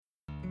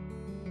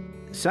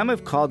Some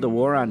have called the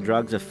war on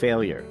drugs a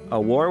failure,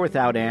 a war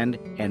without end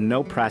and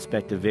no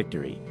prospect of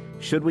victory.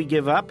 Should we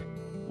give up?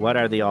 What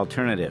are the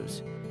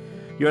alternatives?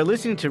 You are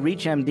listening to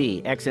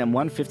ReachMD XM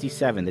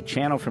 157, the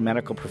channel for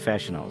medical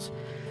professionals.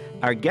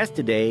 Our guest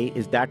today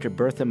is Dr.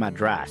 Bertha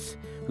Madras,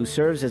 who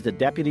serves as the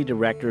Deputy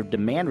Director of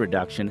Demand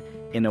Reduction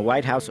in the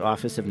White House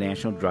Office of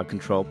National Drug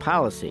Control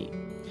Policy.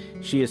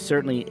 She is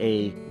certainly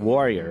a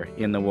warrior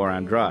in the war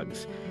on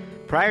drugs.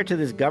 Prior to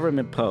this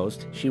government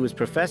post, she was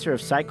professor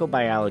of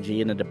psychobiology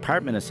in the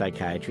Department of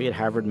Psychiatry at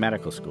Harvard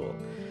Medical School.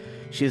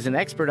 She is an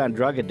expert on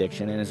drug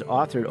addiction and has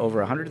authored over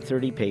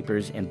 130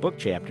 papers and book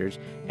chapters,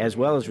 as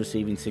well as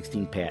receiving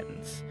 16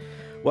 patents.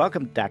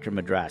 Welcome, Dr.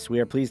 Madras. We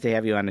are pleased to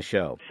have you on the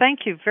show.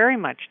 Thank you very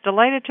much.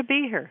 Delighted to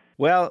be here.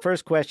 Well,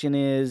 first question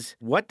is,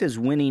 what does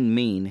winning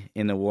mean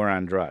in the war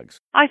on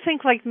drugs? I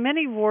think like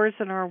many wars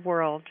in our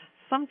world,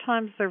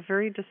 sometimes they're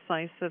very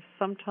decisive,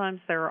 sometimes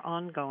they're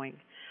ongoing.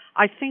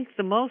 I think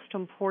the most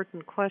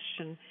important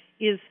question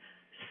is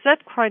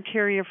set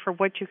criteria for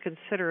what you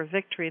consider a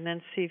victory and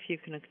then see if you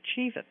can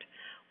achieve it.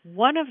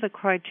 One of the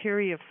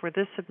criteria for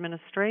this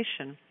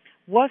administration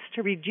was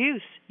to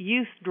reduce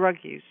youth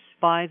drug use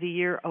by the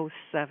year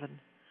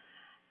 2007.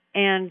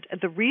 And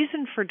the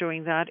reason for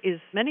doing that is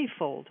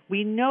manyfold.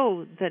 We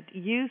know that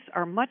youth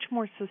are much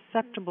more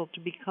susceptible to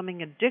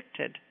becoming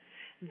addicted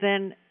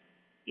than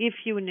if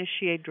you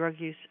initiate drug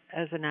use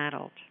as an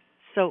adult.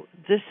 So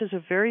this is a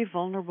very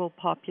vulnerable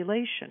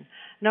population.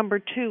 Number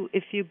two,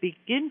 if you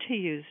begin to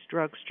use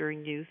drugs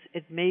during youth,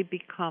 it may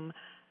become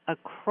a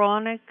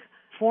chronic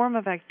form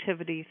of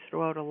activity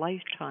throughout a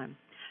lifetime.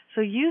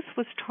 So youth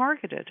was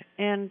targeted.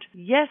 And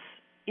yes,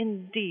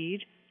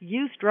 indeed,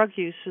 youth drug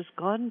use has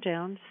gone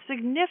down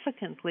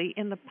significantly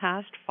in the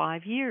past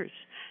 5 years.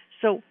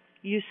 So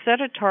you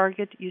set a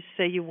target, you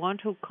say you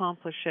want to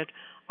accomplish it.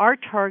 Our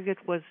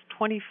target was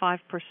 25%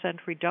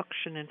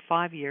 reduction in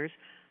 5 years.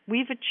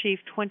 We've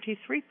achieved 23%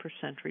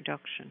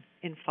 reduction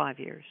in 5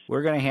 years.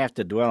 We're going to have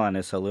to dwell on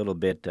this a little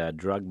bit,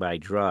 drug by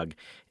drug,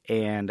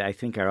 and I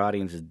think our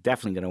audience is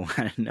definitely going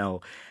to want to know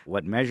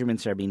what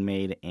measurements are being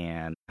made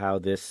and how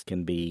this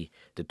can be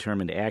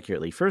determined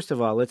accurately. First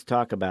of all, let's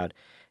talk about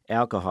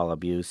alcohol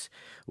abuse.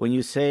 When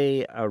you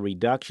say a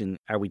reduction,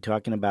 are we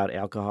talking about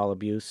alcohol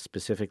abuse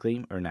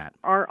specifically or not?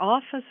 Our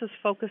office is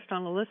focused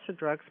on illicit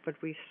drugs, but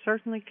we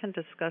certainly can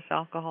discuss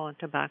alcohol and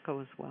tobacco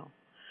as well.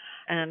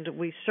 And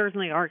we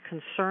certainly are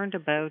concerned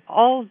about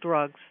all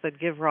drugs that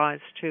give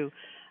rise to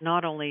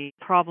not only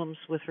problems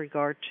with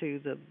regard to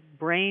the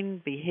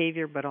brain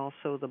behavior, but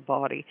also the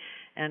body.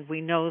 And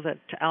we know that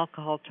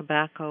alcohol,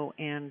 tobacco,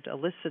 and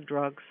illicit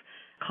drugs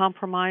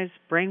compromise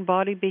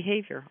brain-body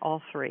behavior,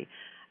 all three.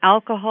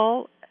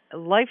 Alcohol,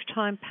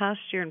 lifetime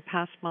past year and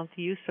past month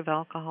use of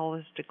alcohol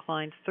has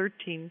declined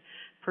 13%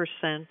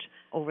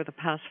 over the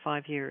past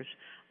 5 years.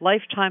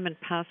 Lifetime and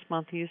past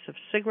month use of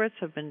cigarettes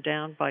have been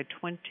down by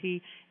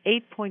 28.8%.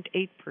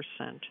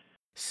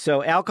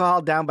 So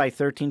alcohol down by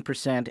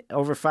 13%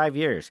 over 5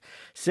 years.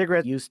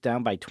 Cigarette use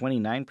down by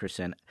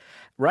 29%.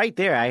 Right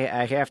there,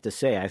 I have to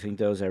say, I think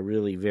those are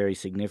really very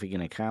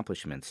significant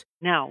accomplishments.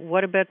 Now,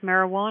 what about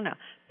marijuana?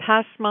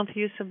 Past month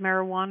use of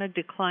marijuana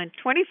declined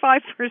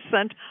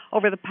 25%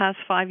 over the past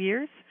 5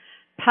 years.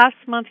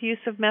 Past month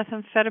use of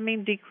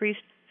methamphetamine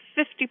decreased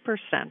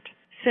 50%.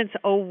 Since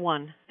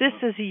 2001. This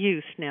is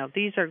youth now.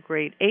 These are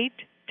grade 8,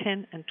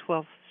 10, and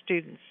 12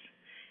 students.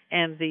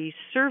 And the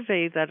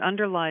survey that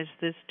underlies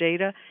this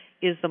data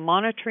is the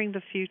Monitoring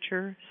the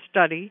Future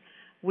study,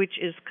 which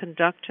is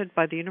conducted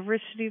by the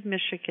University of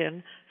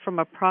Michigan from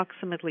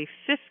approximately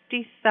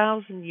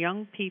 50,000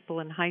 young people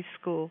in high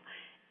school,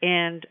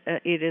 and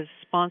it is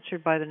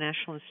sponsored by the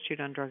National Institute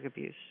on Drug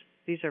Abuse.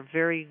 These are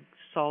very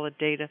solid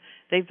data.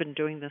 They've been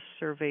doing this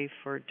survey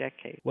for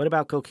decades. What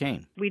about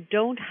cocaine? We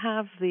don't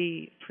have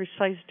the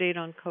precise data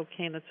on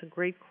cocaine. That's a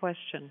great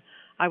question.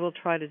 I will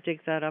try to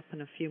dig that up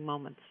in a few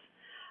moments.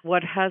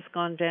 What has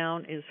gone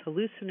down is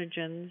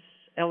hallucinogens,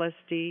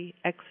 LSD,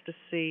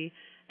 ecstasy,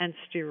 and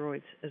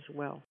steroids as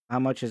well. How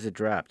much has it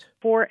dropped?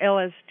 For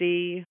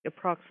LSD,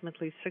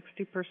 approximately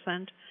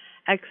 60%,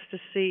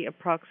 ecstasy,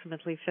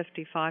 approximately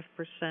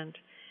 55%,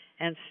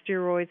 and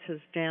steroids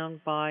is down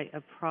by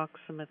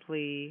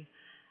approximately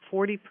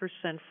 40%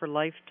 for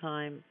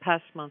lifetime,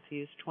 past month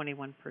use,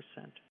 21%.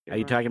 Are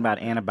you talking about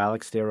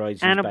anabolic steroids?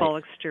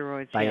 Anabolic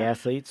steroids, by yes.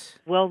 athletes?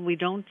 Well, we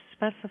don't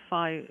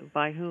specify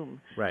by whom.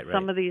 Right.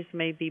 Some of these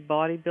may be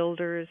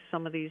bodybuilders.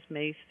 Some of these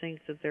may think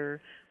that they're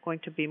going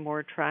to be more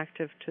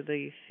attractive to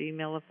the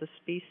female of the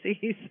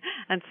species,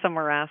 and some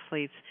are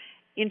athletes.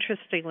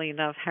 Interestingly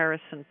enough,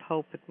 Harrison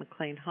Pope at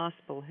McLean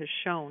Hospital has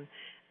shown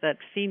that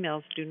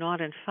females do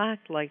not, in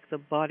fact, like the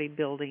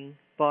bodybuilding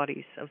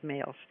bodies of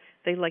males.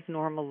 They like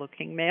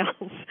normal-looking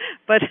males,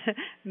 but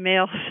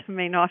males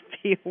may not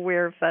be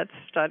aware of that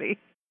study.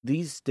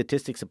 These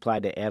statistics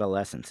apply to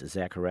adolescents, is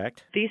that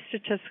correct? These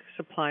statistics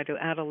apply to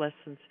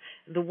adolescents.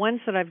 The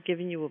ones that I've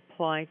given you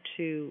apply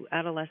to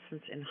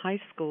adolescents in high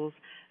schools.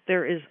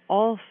 There is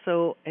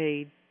also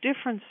a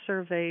different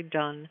survey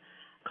done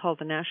called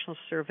the National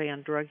Survey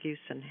on Drug Use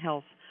and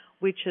Health,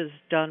 which is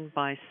done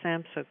by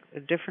SAMHSA,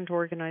 a different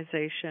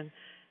organization.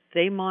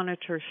 They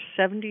monitor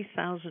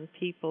 70,000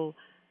 people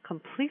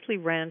completely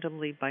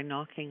randomly by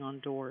knocking on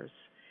doors.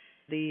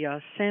 The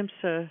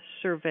SAMHSA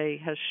survey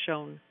has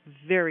shown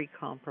very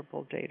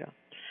comparable data.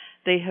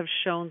 They have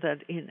shown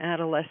that in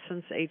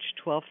adolescents aged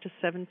 12 to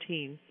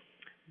 17,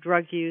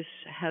 drug use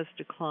has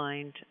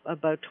declined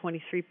about 23%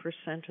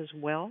 as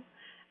well,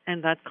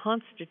 and that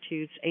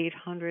constitutes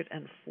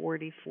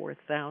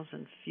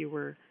 844,000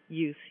 fewer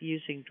youth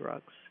using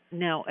drugs.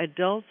 Now,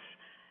 adults,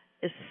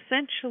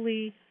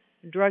 essentially,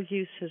 drug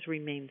use has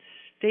remained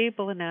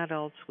stable in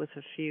adults with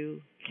a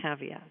few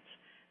caveats.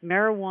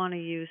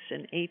 Marijuana use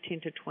in 18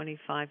 to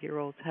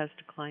 25-year-olds has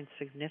declined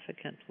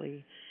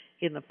significantly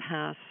in the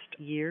past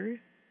 2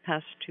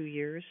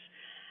 years.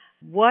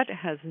 What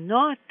has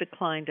not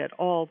declined at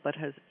all but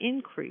has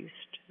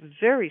increased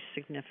very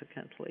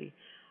significantly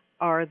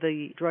are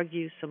the drug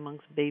use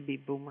amongst baby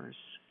boomers.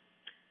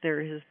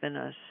 There has been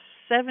a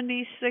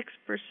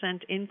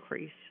 76%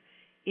 increase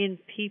in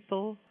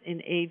people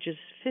in ages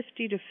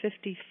 50 to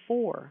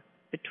 54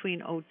 between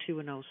 2002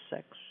 and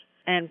 2006,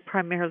 and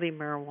primarily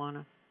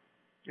marijuana.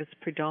 It's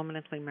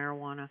predominantly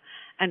marijuana.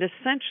 And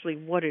essentially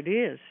what it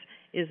is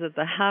that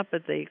the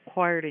habit they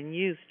acquired in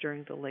youth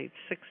during the late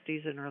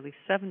 60s and early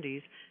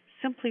 70s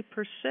simply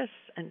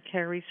persists and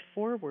carries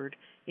forward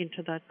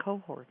into that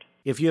cohort.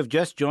 If you have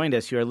just joined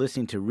us, you are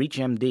listening to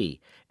ReachMD,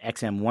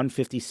 XM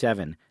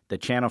 157, the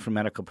channel for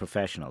medical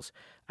professionals.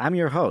 I'm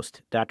your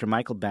host, Dr.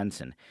 Michael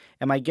Benson,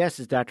 and my guest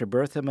is Dr.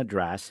 Bertha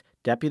Madras,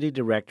 Deputy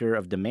Director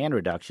of Demand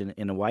Reduction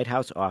in the White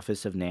House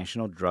Office of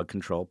National Drug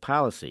Control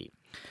Policy.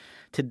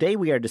 Today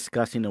we are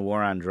discussing the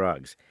war on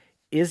drugs.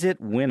 Is it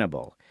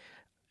winnable?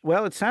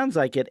 Well, it sounds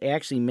like it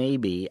actually may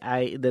be.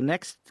 The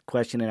next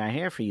question that I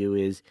have for you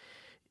is,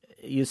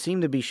 you seem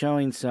to be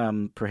showing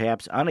some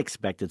perhaps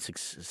unexpected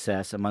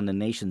success among the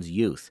nation's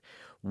youth.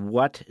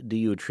 What do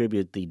you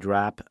attribute the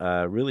drop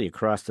really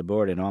across the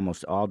board in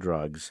almost all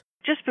drugs?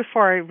 Just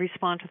before I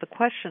respond to the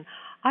question,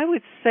 I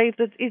would say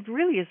that it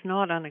really is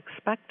not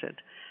unexpected.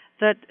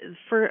 That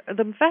for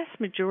the vast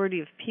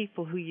majority of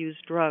people who use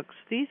drugs,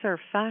 these are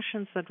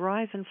fashions that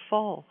rise and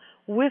fall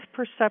with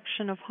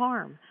perception of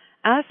harm.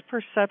 As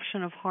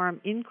perception of harm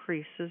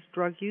increases,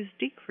 drug use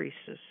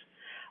decreases.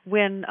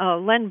 When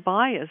Len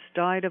Bias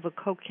died of a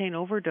cocaine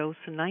overdose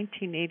in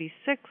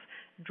 1986,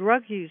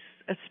 drug use,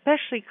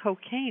 especially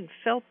cocaine,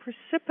 fell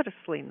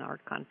precipitously in our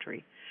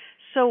country.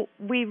 So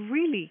we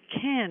really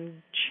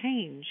can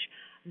change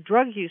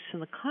drug use in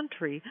the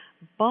country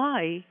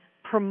by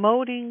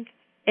promoting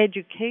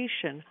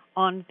education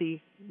on the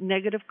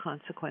negative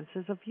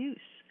consequences of use.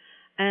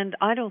 And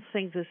I don't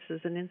think this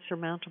is an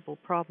insurmountable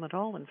problem at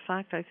all. In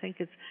fact, I think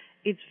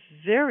it's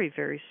very,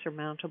 very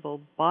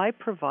surmountable by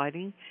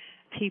providing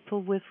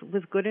people with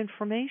good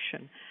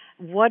information.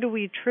 What do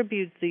we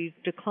attribute the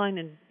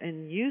decline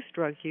in youth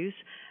drug use?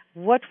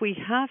 What we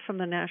have from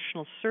the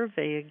National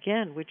Survey,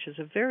 again, which is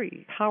a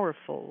very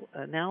powerful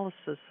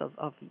analysis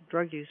of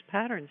drug use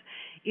patterns,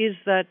 is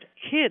that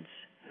kids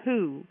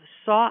who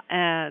saw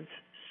ads,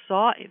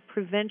 saw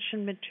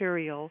prevention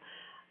material,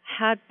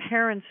 had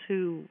parents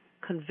who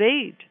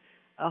conveyed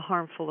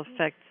harmful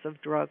effects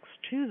of drugs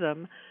to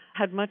them,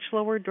 had much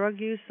lower drug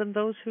use than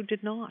those who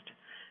did not.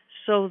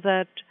 So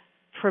that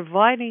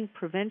providing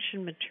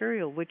prevention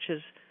material, which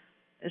is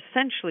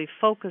essentially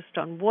focused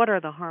on what are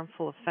the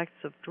harmful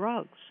effects of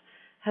drugs,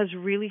 has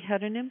really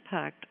had an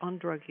impact on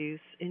drug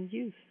use in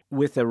youth.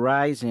 With the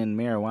rise in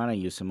marijuana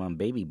use among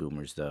baby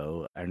boomers,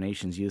 though, our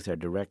nation's youth are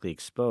directly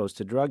exposed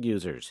to drug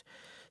users.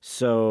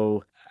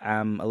 So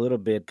I'm a little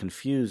bit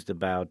confused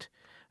about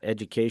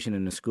education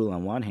in the school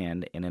on one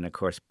hand, and then, of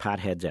course,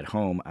 potheads at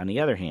home on the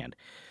other hand.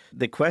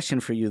 The question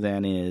for you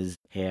then is,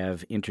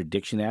 have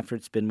interdiction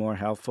efforts been more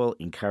helpful?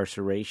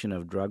 Incarceration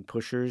of drug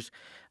pushers?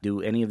 Do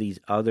any of these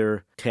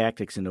other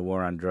tactics in the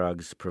war on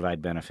drugs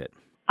provide benefit?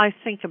 I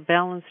think a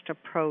balanced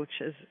approach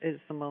is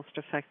the most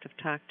effective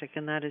tactic,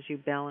 and that is you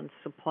balance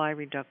supply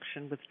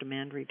reduction with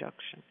demand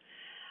reduction.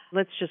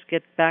 Let's just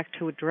get back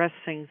to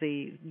addressing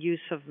the use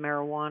of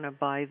marijuana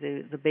by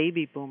the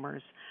baby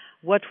boomers.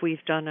 What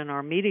we've done in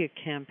our media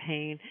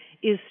campaign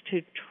is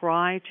to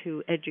try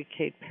to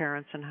educate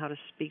parents on how to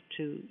speak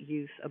to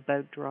youth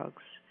about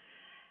drugs.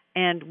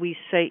 And we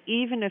say,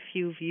 even if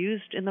you've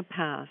used in the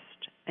past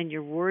and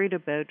you're worried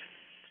about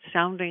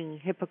sounding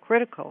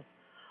hypocritical,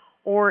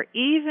 or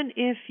even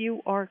if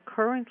you are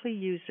currently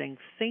using,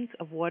 think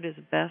of what is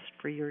best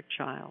for your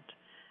child.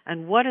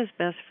 And what is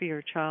best for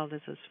your child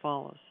is as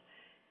follows.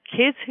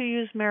 Kids who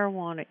use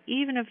marijuana,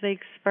 even if they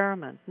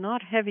experiment,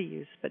 not heavy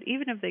use, but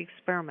even if they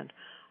experiment,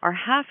 are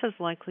half as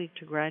likely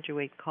to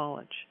graduate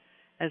college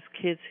as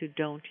kids who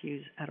don't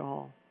use at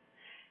all.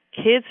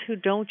 Kids who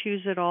don't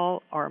use at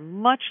all are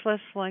much less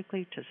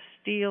likely to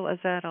steal as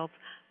adults,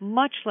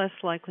 much less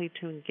likely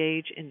to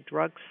engage in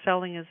drug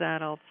selling as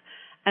adults,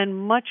 and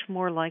much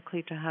more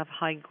likely to have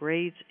high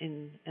grades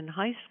in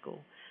high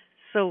school.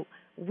 So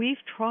we've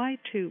tried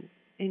to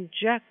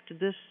inject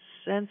this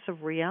sense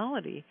of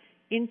reality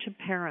into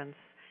parents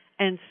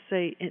and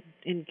say,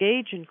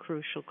 engage in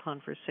crucial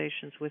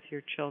conversations with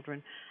your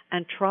children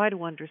and try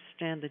to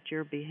understand that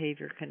your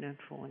behavior can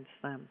influence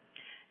them.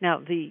 Now,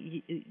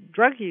 the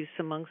drug use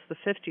amongst the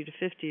 50 to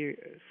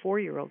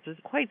 54-year-olds is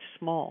quite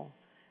small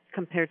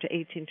compared to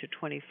 18 to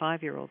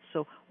 25-year-olds.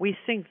 So we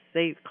think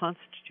they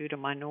constitute a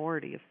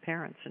minority of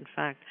parents. In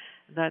fact,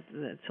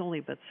 that's only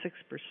about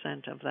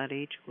 6% of that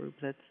age group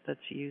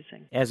that's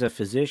using. As a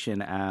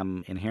physician,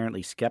 I'm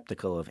inherently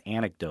skeptical of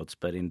anecdotes,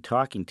 but in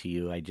talking to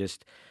you, I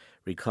just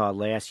recalled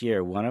last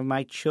year one of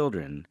my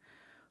children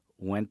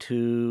went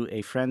to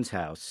a friend's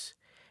house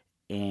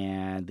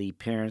and the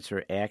parents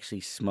were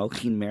actually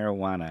smoking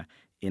marijuana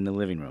in the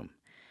living room.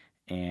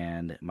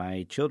 And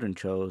my children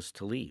chose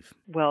to leave.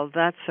 Well,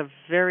 that's a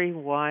very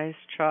wise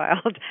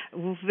child,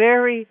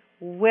 very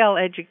well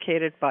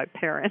educated by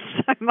parents,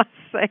 I must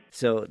say.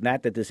 So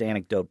not that this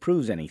anecdote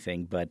proves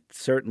anything, but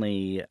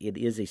certainly it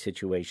is a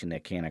situation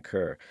that can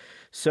occur.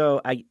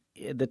 So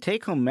the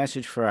take-home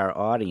message for our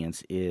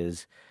audience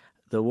is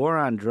the war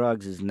on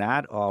drugs is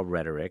not all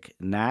rhetoric,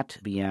 not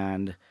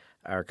beyond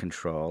our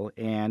control,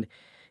 and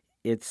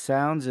it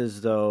sounds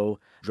as though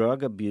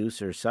drug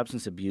abuse or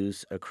substance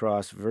abuse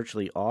across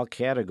virtually all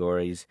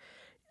categories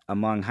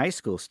among high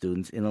school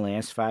students in the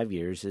last 5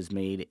 years has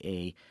made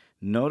a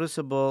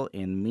noticeable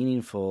and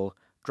meaningful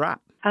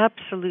drop.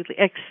 Absolutely,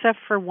 except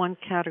for one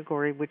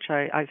category, which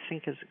I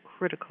think is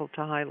critical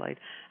to highlight,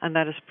 and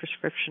that is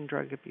prescription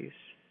drug abuse.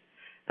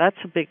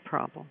 That's a big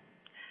problem,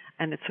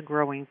 and it's a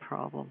growing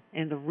problem.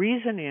 And the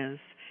reason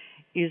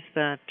is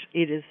that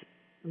it is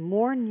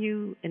more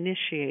new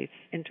initiates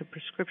into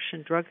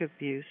prescription drug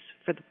abuse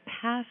for the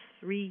past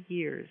 3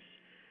 years.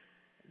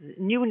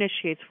 New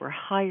initiates were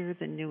higher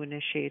than new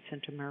initiates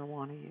into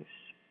marijuana use.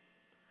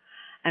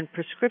 And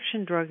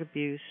prescription drug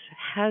abuse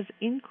has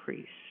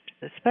increased,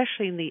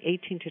 especially in the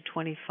 18 to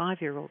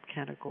 25-year-old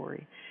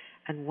category.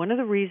 And one of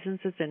the reasons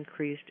it's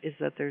increased is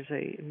that there's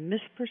a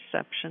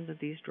misperception that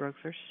these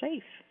drugs are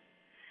safe.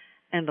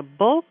 And the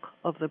bulk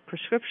of the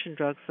prescription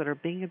drugs that are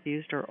being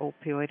abused are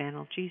opioid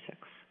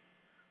analgesics,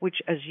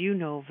 which, as you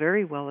know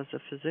very well as a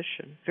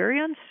physician, very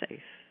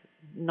unsafe,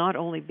 not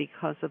only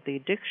because of the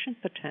addiction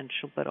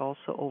potential, but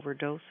also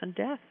overdose and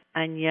death.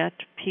 And yet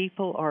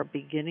people are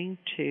beginning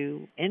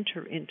to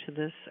enter into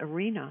this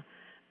arena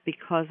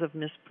because of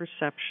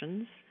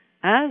misperceptions,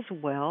 as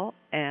well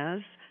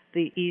as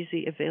the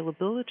easy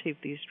availability of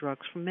these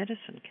drugs from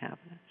medicine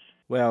cabinets.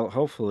 Well,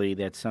 hopefully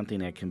that's something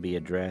that can be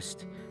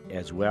addressed,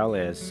 as well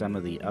as some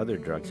of the other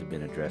drugs have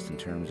been addressed in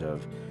terms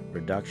of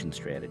reduction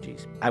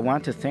strategies. I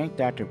want to thank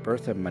Dr.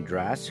 Bertha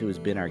Madras, who has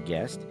been our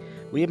guest.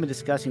 We have been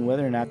discussing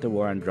whether or not the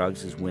war on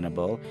drugs is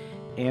winnable,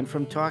 and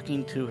from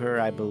talking to her,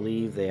 I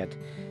believe that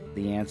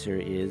the answer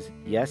is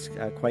yes,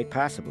 quite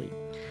possibly.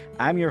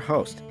 I'm your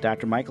host,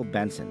 Dr. Michael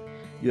Benson.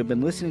 You have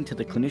been listening to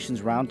the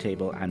Clinicians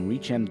Roundtable on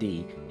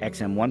ReachMD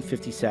XM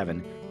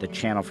 157, the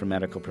channel for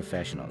medical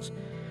professionals.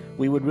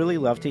 We would really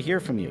love to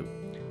hear from you.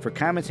 For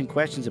comments and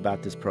questions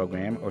about this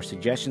program or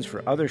suggestions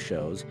for other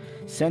shows,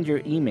 send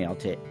your email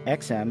to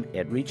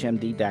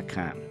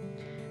xm@reachmd.com.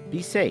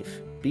 Be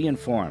safe, be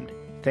informed.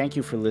 Thank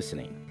you for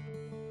listening.